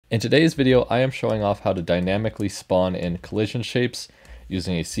In today's video, I am showing off how to dynamically spawn in collision shapes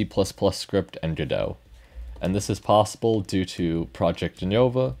using a C++ script and Godot. And this is possible due to Projekt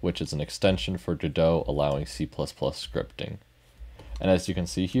Jenova, which is an extension for Godot allowing C++ scripting. And as you can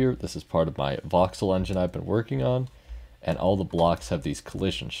see here, this is part of my voxel engine I've been working on, and all the blocks have these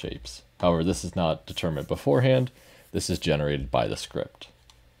collision shapes. However, this is not determined beforehand, this is generated by the script.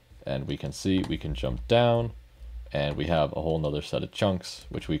 And we can see we can jump down, and we have a whole nother set of chunks,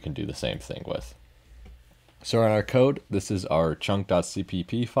 which we can do the same thing with. So in our code, this is our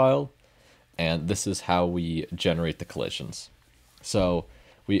chunk.cpp file, and this is how we generate the collisions. So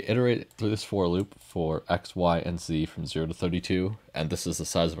we iterate through this for loop for x, y, and z from 0 to 32, and this is the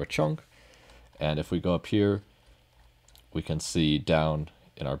size of our chunk. And if we go up here, we can see down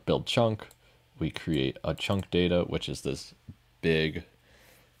in our build chunk, we create a chunk data, which is this big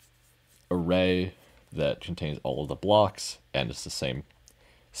array that contains all of the blocks, and it's the same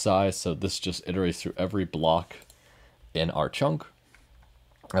size. So this just iterates through every block in our chunk.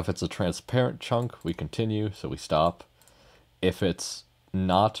 If it's a transparent chunk, we continue, so we stop. If it's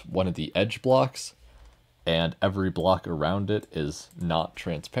not one of the edge blocks, and every block around it is not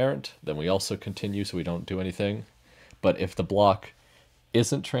transparent, then we also continue, so we don't do anything. But if the block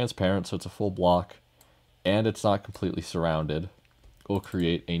isn't transparent, so it's a full block, and it's not completely surrounded, we'll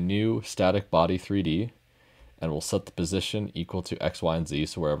create a new static body 3D, and we'll set the position equal to x, y, and z,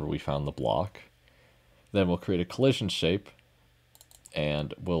 so wherever we found the block. Then we'll create a collision shape,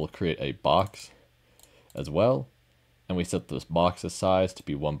 and we'll create a box as well, and we set this box's size to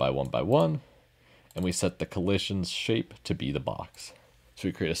be 1 by 1 by 1, and we set the collision's shape to be the box. So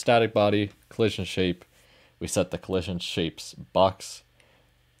we create a static body, collision shape, we set the collision shape's box,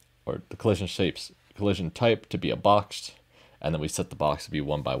 or the collision shape's collision type to be a box, and then we set the box to be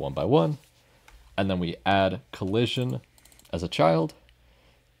 1 by 1 by 1, and then we add collision as a child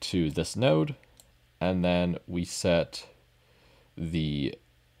to this node, and then we set the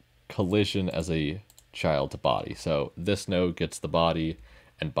collision as a child to body. So this node gets the body,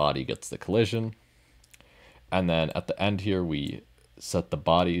 and body gets the collision. And then at the end here, we set the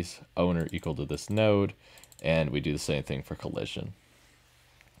body's owner equal to this node, and we do the same thing for collision.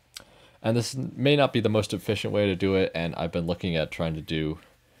 And this may not be the most efficient way to do it, and I've been looking at trying to do,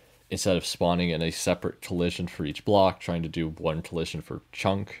 instead of spawning in a separate collision for each block, trying to do one collision for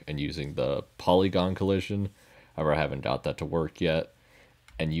chunk and using the polygon collision. However, I haven't got that to work yet.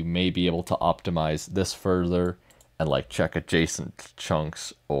 And you may be able to optimize this further and like check adjacent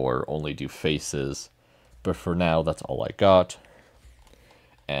chunks or only do faces. But for now, that's all I got.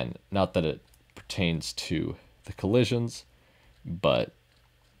 And not that it pertains to the collisions, but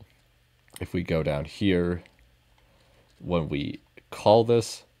if we go down here, when we call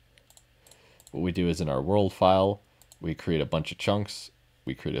this, what we do is in our world file, we create a bunch of chunks.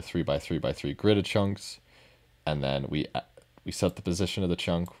 We create a 3 by 3 by 3 grid of chunks, and then we set the position of the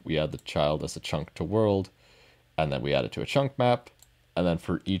chunk. We add the child as a chunk to world, and then we add it to a chunk map. And then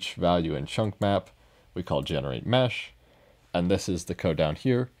for each value in chunk map, we call generate mesh, and this is the code down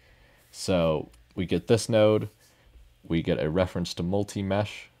here. So we get this node, we get a reference to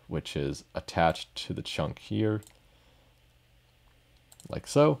multi-mesh, which is attached to the chunk here, like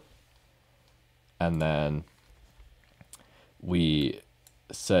so. And then we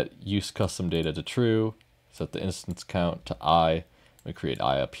set use custom data to true, set the instance count to I, we create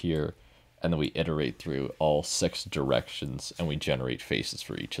I up here, and then we iterate through all 6 directions, and we generate faces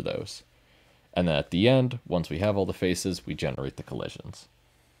for each of those. And then at the end, once we have all the faces, we generate the collisions.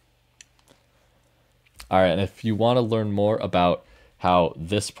 All right, and if you want to learn more about how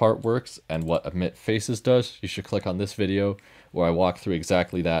this part works and what emit faces does, you should click on this video where I walk through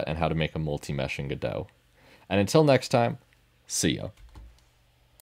exactly that and how to make a multi-mesh in Godot. And until next time, see ya.